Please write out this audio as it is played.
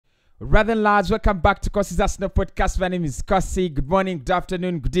Rather lads, welcome back to Cossy's Arsenal podcast. My name is Cossy. Good morning, good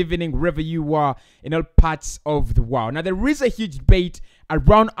afternoon, good evening, wherever you are in all parts of the world. Now, there is a huge debate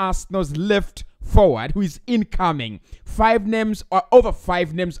around Arsenal's left forward who is incoming. 5 names, or over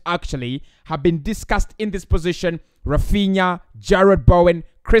 5 names actually, have been discussed in this position. Raphinha, Bowen,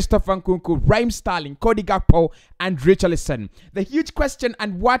 Christopher Nkunku, Raheem Sterling, Cody Gakpo, and Richarlison. The huge question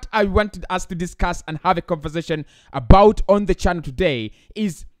and what I wanted us to discuss and have a conversation about on the channel today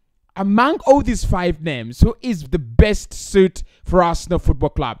is, among all these 5 names, who is the best suit for Arsenal Football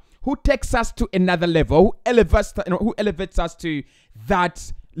Club? Who takes us to another level? Who elevates us to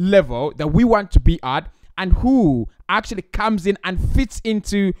that level that we want to be at? And who actually comes in and fits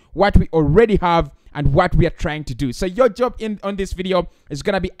into what we already have and what we are trying to do? So your job on this video is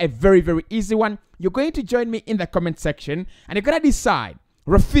going to be a very, very easy one. You're going to join me in the comment section and you're going to decide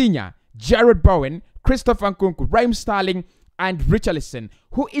Raphinha, Bowen, Christopher Nkunku, Raheem Sterling, and Richarlison,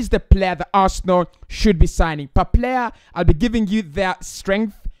 who is the player that Arsenal should be signing. Per player, I'll be giving you their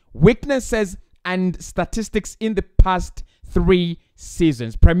strength, weaknesses, and statistics in the past 3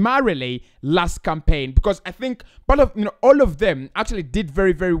 seasons, primarily last campaign, because I think all of them actually did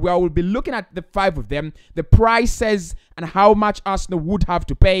very, very well. We'll be looking at the 5 of them, the prices and how much Arsenal would have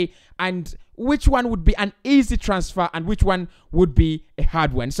to pay, and which one would be an easy transfer and which one would be a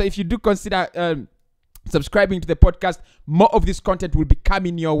hard one. So if you do consider subscribing to the podcast, more of this content will be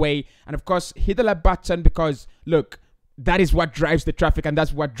coming your way. And of course, hit the like button, because look, that is what drives the traffic and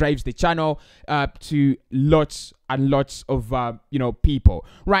that's what drives the channel to lots and lots of people.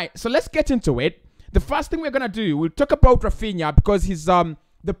 Right, so let's get into it. The first thing we're gonna do, we'll talk about Raphinha, because he's the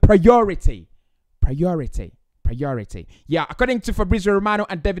priority. Yeah, according to Fabrizio Romano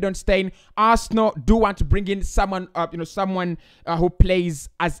and David Onstein, Arsenal do want to bring in someone who plays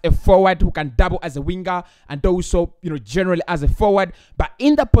as a forward, who can double as a winger and also generally as a forward. But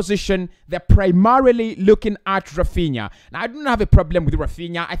in that position, they're primarily looking at Raphinha. Now, I don't have a problem with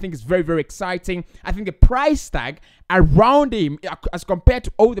Raphinha. I think it's very, very exciting. I think the price tag around him, as compared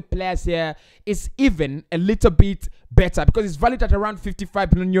to all the players here, is even a little bit better, because it's valued at around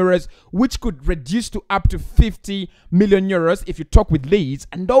 55 million euros, which could reduce to up to 50 million euros if you talk with Leeds.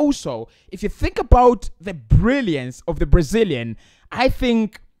 And also, if you think about the brilliance of the Brazilian, I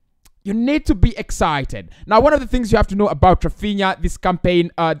think you need to be excited. Now, one of the things you have to know about Raphinha this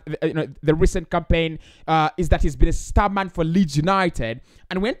campaign, the recent campaign, is that he's been a star man for Leeds United,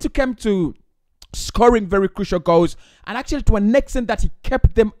 and when it came to scoring very crucial goals, and actually to an extent that he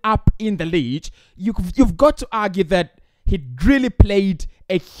kept them up in the league, you've got to argue that he really played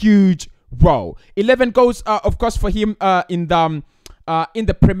a huge role. 11 goals, of course, for him in the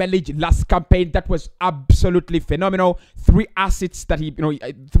Premier League last campaign. That was absolutely phenomenal. 3 assists that he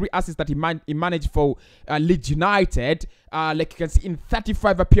managed for Leeds United. Like you can see, in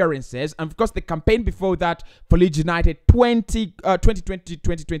 35 appearances, and of course the campaign before that for Leeds United,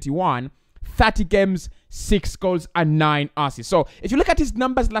 2020-2021. 30 games, 6 goals, and 9 assists. So if you look at his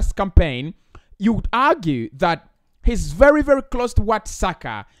numbers last campaign, you would argue that he's very, very close to what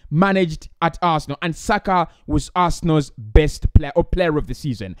Saka managed at Arsenal. And Saka was Arsenal's best player or player of the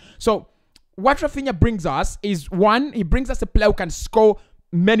season. So what Raphinha brings us is, one, he brings us a player who can score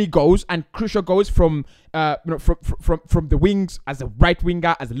many goals and crucial goals from the wings, as a right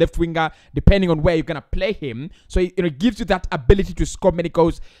winger, as a left winger, depending on where you're gonna play him. So it gives you that ability to score many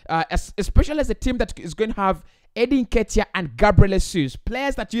goals, especially as a team that is going to have Eddie Nketiah and Gabriel Jesus,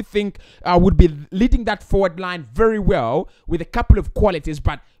 players that you think would be leading that forward line very well with a couple of qualities,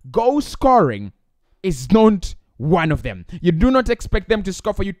 but goal scoring is not one of them. You do not expect them to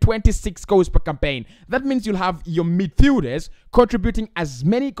score for you 26 goals per campaign. That means you'll have your midfielders contributing as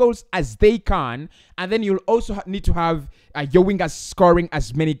many goals as they can, and then you'll also need to have your wingers scoring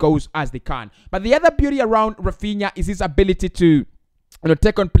as many goals as they can. But the other beauty around Raphinha is his ability to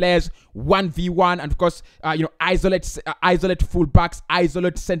take on players 1v1, and of course, isolate fullbacks,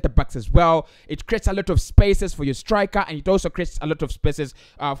 isolate centre backs as well. It creates a lot of spaces for your striker, and it also creates a lot of spaces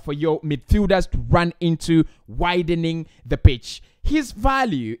for your midfielders to run into, widening the pitch. His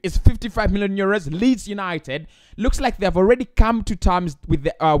value is 55 million euros. Leeds United looks like they have already come to terms with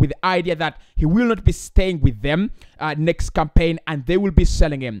the idea that he will not be staying with them next campaign, and they will be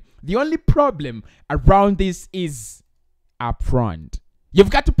selling him. The only problem around this is upfront. You've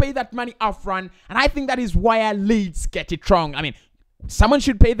got to pay that money upfront, and I think that is why Leeds get it wrong. I mean, someone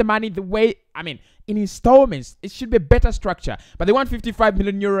should pay the money the way, in installments. It should be a better structure. But they want 55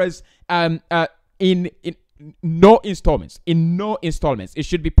 million euros in no installments. In no installments. It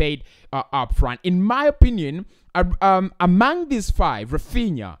should be paid upfront. In my opinion, among these 5,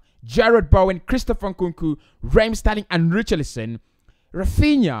 Raphinha, Bowen, Christopher Nkunku, Raheem Sterling, and Richarlison,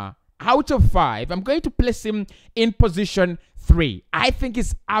 Raphinha, out of 5, I'm going to place him in position 3. I think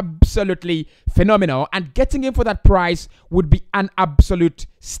it's absolutely phenomenal, and getting him for that price would be an absolute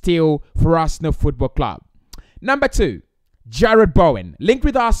steal for Arsenal Football Club. Number 2, Jarrod Bowen. Linked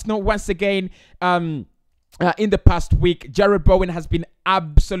with Arsenal once again. In the past week, Jarrod Bowen has been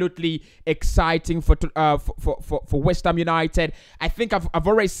absolutely exciting for West Ham United. I think I've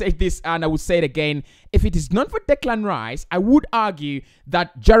already said this, and I will say it again. If it is not for Declan Rice, I would argue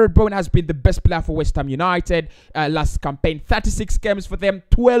that Jarrod Bowen has been the best player for West Ham United last campaign. 36 games for them,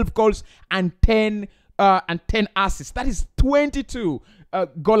 12 goals and 10 assists. That is 22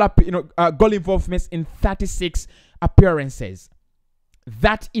 goal involvements in 36 appearances.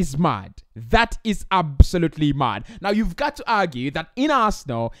 That is mad. That is absolutely mad. Now, you've got to argue that in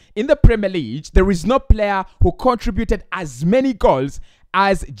Arsenal, in the Premier League, there is no player who contributed as many goals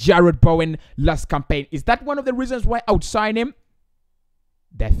as Jarrod Bowen last campaign. Is that one of the reasons why I would sign him?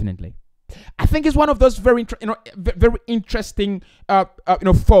 Definitely. I think he's one of those very interesting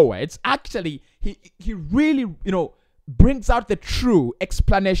forwards. Actually, he really brings out the true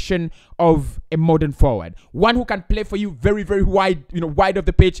explanation of a modern forward. One who can play for you very, very wide, wide of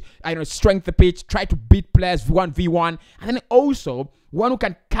the pitch, strength the pitch, try to beat players 1v1. And then also one who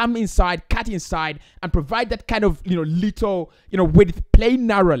can come inside, cut inside, and provide that kind of, little, width, play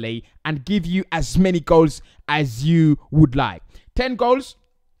narrowly, and give you as many goals as you would like. 10 goals.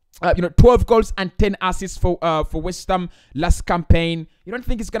 12 goals and 10 assists for West Ham last campaign. You don't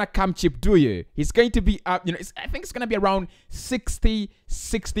think it's gonna come cheap, do you? He's going to be I think it's gonna be around 60,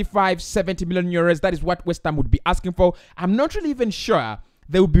 65, 70 million euros. That is what West Ham would be asking for. I'm not really even sure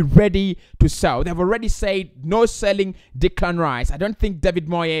they will be ready to sell. They've already said no selling Declan Rice. I don't think David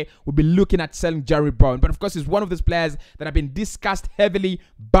Moyes will be looking at selling Jarrod Bowen, but of course he's one of those players that have been discussed heavily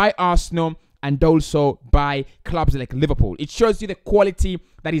by Arsenal and also by clubs like Liverpool. It shows you the quality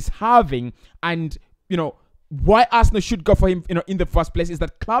that he's having, and why Arsenal should go for him in the first place is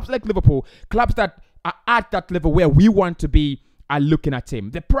that clubs like Liverpool, clubs that are at that level where we want to be, are looking at him.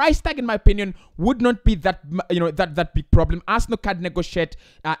 The price tag, in my opinion, would not be that that big problem. Arsenal can negotiate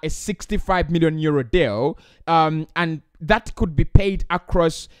a 65 million euro deal, and that could be paid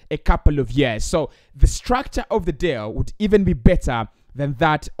across a couple of years. So the structure of the deal would even be better than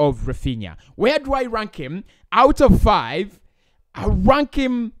that of Raphinha. Where do I rank him? Out of 5, I rank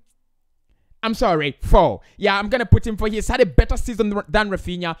him, 4. Yeah, I'm going to put him 4. He's had a better season than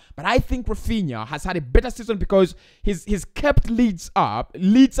Raphinha, but I think Raphinha has had a better season because he's kept Leeds up.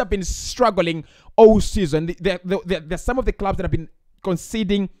 Leeds have been struggling all season. There's some of the clubs that have been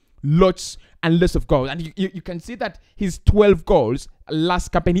conceding lots and lots of goals, and you can see that his 12 goals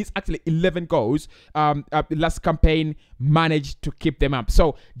last campaign, he's actually 11 goals last campaign, managed to keep them up.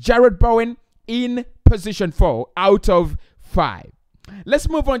 So Jarrod Bowen in position 4 out of 5. Let's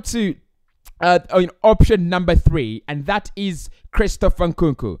move on to option number 3, and that is Christopher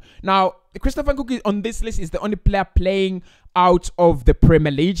Nkunku. Now, Christopher Nkunku on this list is the only player playing out of the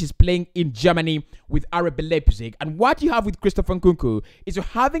Premier League. He's playing in Germany with RB Leipzig. And what you have with Christopher Nkunku is you're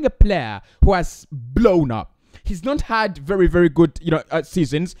having a player who has blown up. He's not had very, very good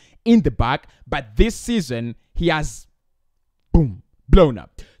seasons in the back, but this season he has blown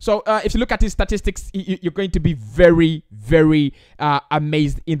up. So if you look at his statistics, you're going to be very, very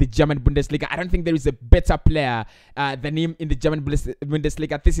amazed in the German Bundesliga. I don't think there is a better player than him in the German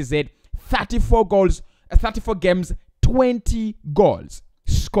Bundesliga. This is it. 34 goals, 34 games, 20 goals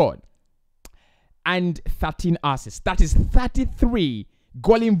scored, and 13 assists. That is 33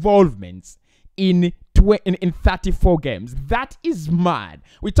 goal involvements in 34 games. That is mad.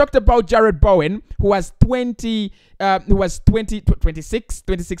 We talked about Jarrod Bowen, who has 26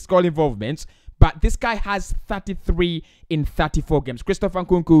 goal involvements, but this guy has 33 in 34 games. Christopher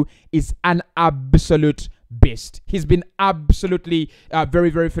Nkunku is an absolute beast. He's been absolutely very,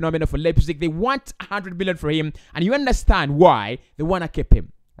 very phenomenal for Leipzig. They want 100 million for him, and you understand why they want to keep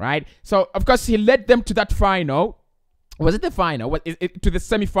him, right? So, of course, he led them to that final. Was it the final? To the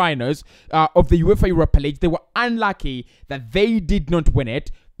semi-finals of the UEFA Europa League. They were unlucky that they did not win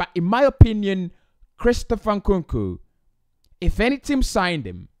it. But in my opinion, Christopher Nkunku, if any team signed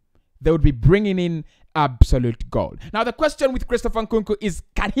him, they would be bringing in absolute gold. Now, the question with Christopher Nkunku is,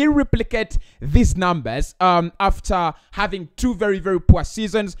 can he replicate these numbers after having 2 very, very poor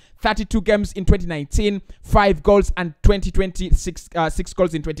seasons? 32 games in 2019, 5 goals, and 2020, 6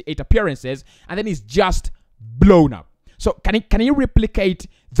 goals in 28 appearances. And then he's just blown up. So can he replicate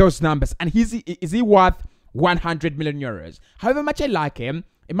those numbers? And is he worth 100 million euros? However much I like him,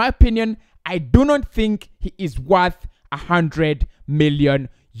 in my opinion, I do not think he is worth 100 million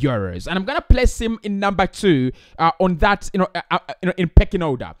euros. And I'm going to place him in number 2 on that, in pecking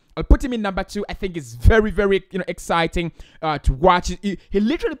order. I'll put him in number 2. I think it's very, very, exciting to watch. He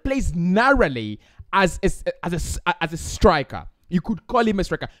literally plays narrowly as a striker. You could call him a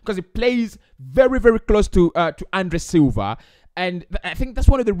striker because he plays very, very close to Andre Silva. And I think that's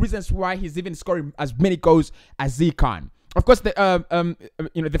one of the reasons why he's even scoring as many goals as he can. Of course,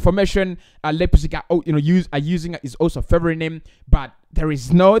 the formation Leipzig are using is also favoring him, but there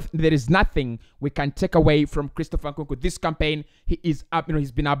is nothing we can take away from Christopher Nkunku this campaign. He is up,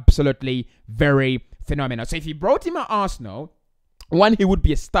 he's been absolutely very phenomenal. So if you brought him at Arsenal, one, he would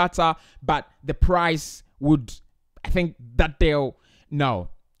be a starter, but the price would, I think that they'll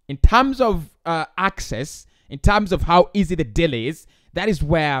no. In terms of access, in terms of how easy the deal is, that is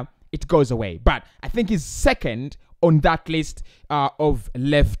where it goes away. But I think he's second on that list of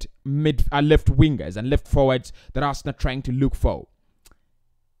left wingers and left forwards that Arsenal are trying to look for.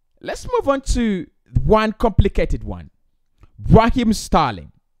 Let's move on to one complicated one. Raheem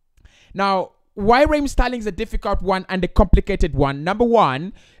Sterling. Now, why Raheem Sterling is a difficult one and a complicated one? Number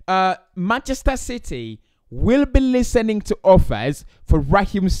one, Manchester City will be listening to offers for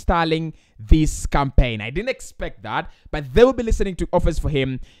Raheem Sterling this campaign. I didn't expect that, but they will be listening to offers for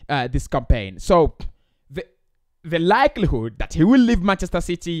him this campaign. So the likelihood that he will leave Manchester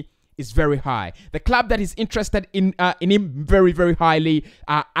City is very high. The club that is interested in him very, very highly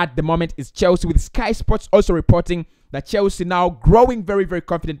at the moment is Chelsea, with Sky Sports also reporting that Chelsea now growing very, very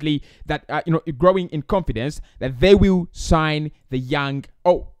confidently, that growing in confidence that they will sign the young,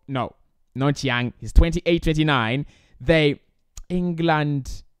 oh no, not young, he's 28, 29, the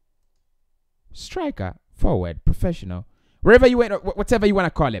England striker, forward, professional, whatever you want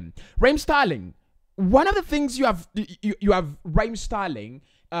to call him. Raheem Sterling. One of the things you have Raheem Sterling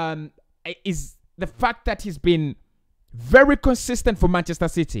is the fact that he's been very consistent for Manchester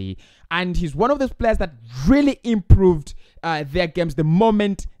City, and he's one of those players that really improved their games the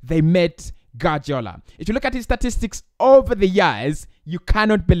moment they met Guardiola. If you look at his statistics over the years, you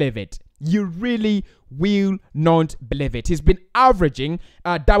cannot believe it. You really will not believe it. He's been averaging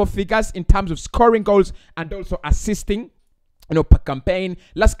double figures in terms of scoring goals and also assisting, per campaign.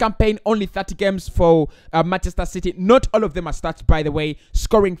 Last campaign, only 30 games for Manchester City. Not all of them are stats, by the way.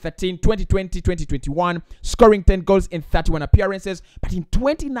 Scoring 13, 2020, 2021. Scoring 10 goals in 31 appearances. But in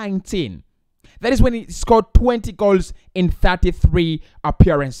 2019, that is when he scored 20 goals in 33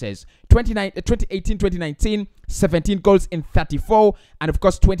 appearances. 2018, 2019, 17 goals in 34. And of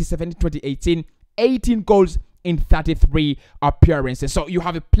course, 2017, 2018, 18 goals in 33 appearances. So you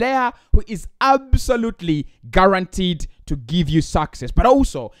have a player who is absolutely guaranteed to give you success. But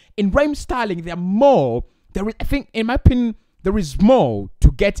also, in Raheem Sterling, I think, in my opinion, there is more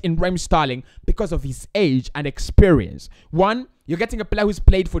to get in Raheem Sterling because of his age and experience. One, you're getting a player who's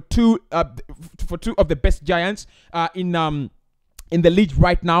played for two of the best giants in the league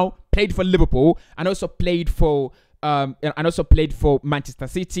right now. Played for Liverpool and also played for Manchester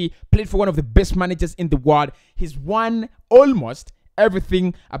City. Played for one of the best managers in the world. He's won almost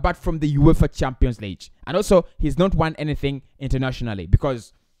everything apart from the UEFA Champions League, and also he's not won anything internationally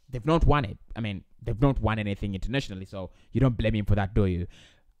because they've not won it. I mean, they've not won anything internationally, so you don't blame him for that, do you?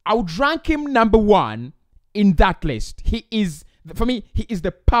 I would rank him number 1 in that list. For me, he is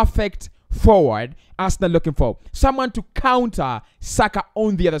the perfect forward Arsenal looking for. Someone to counter Saka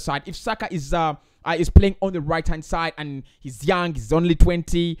on the other side. If Saka is playing on the right hand side and he's young, he's only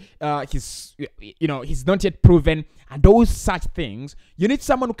 20, he's not yet proven, and those such things, you need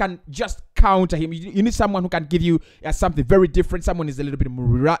someone who can just counter him. You need someone who can give you something very different. Someone who is a little bit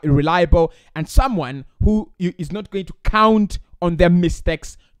more reliable, and someone who is not going to count on their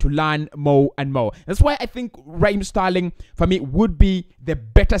mistakes to learn more and more. That's why I think Raheem Sterling, for me, would be the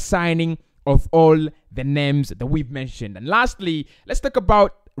better signing of all the names that we've mentioned. And lastly, let's talk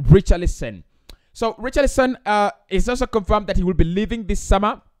about Richarlison. So Richarlison is also confirmed that he will be leaving this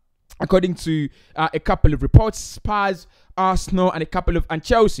summer, according to a couple of reports. Spurs, Arsenal, and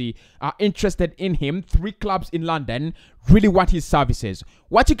Chelsea are interested in him. 3 clubs in London really want his services.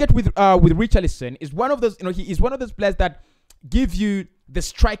 What you get with Richarlison is one of those. He is one of those players that give you the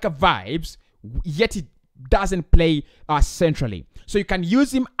striker vibes, yet he doesn't play centrally. So you can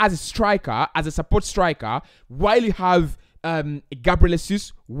use him as a striker, as a support striker, while you have Gabriel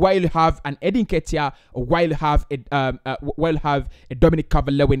Jesus, while you have an Edin Ketia, or while you have a Dominic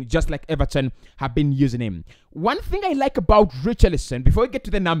Calvert-Lewin, just like Everton have been using him. One thing I like about Richarlison, before we get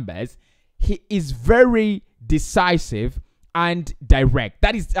to the numbers, he is very decisive and direct.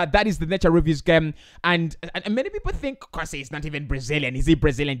 That is the nature of his game. And many people think Cossy is not even Brazilian. Is he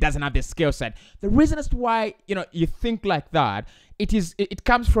Brazilian? Doesn't have the skill set. The reason as to why you think like that, it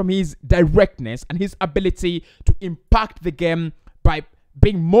comes from his directness and his ability to impact the game by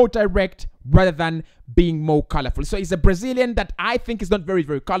being more direct rather than being more colorful. So he's a Brazilian that I think is not very,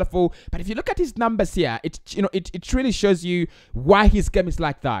 very colorful. But if you look at his numbers here, it really shows you why his game is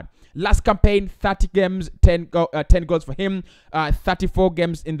like that. Last campaign, 30 games, 10 goals for him. 34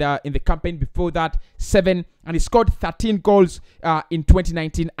 games in the campaign before that, 7, and he scored 13 goals in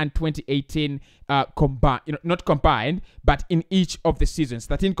 2019 and 2018 combined. Not combined, but in each of the seasons.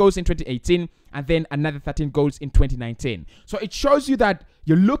 13 goals in 2018, and then another 13 goals in 2019. So it shows you that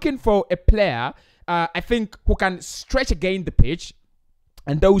you're looking for a player, I think, who can stretch again the pitch,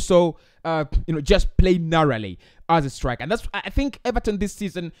 and also just play narrowly as a striker. And I think Everton this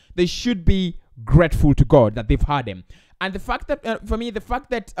season, they should be grateful to God that they've had him. And the fact that, for me, the fact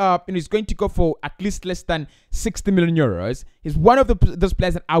that he's going to go for at least less than 60 million euros is one of those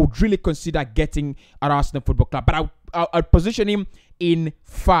players that I would really consider getting at Arsenal Football Club. But I'd position him in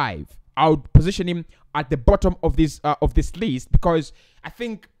 5. I would position him at the bottom of this list, because I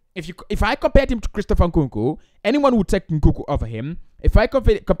think if I compared him to Christopher Nkunku, anyone would take Nkunku over him. If I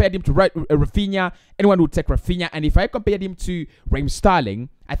compared him to Raphinha, anyone would take Raphinha. And if I compared him to Raheem Sterling,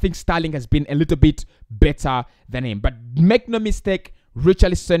 I think Sterling has been a little bit better than him. But make no mistake,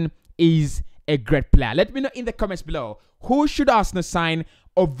 Richarlison is a great player. Let me know in the comments below, who should Arsenal sign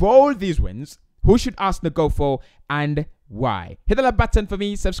of all these wins? Who should Arsenal go for, and why? Hit the like button for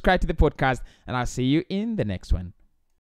me, subscribe to the podcast, and I'll see you in the next one.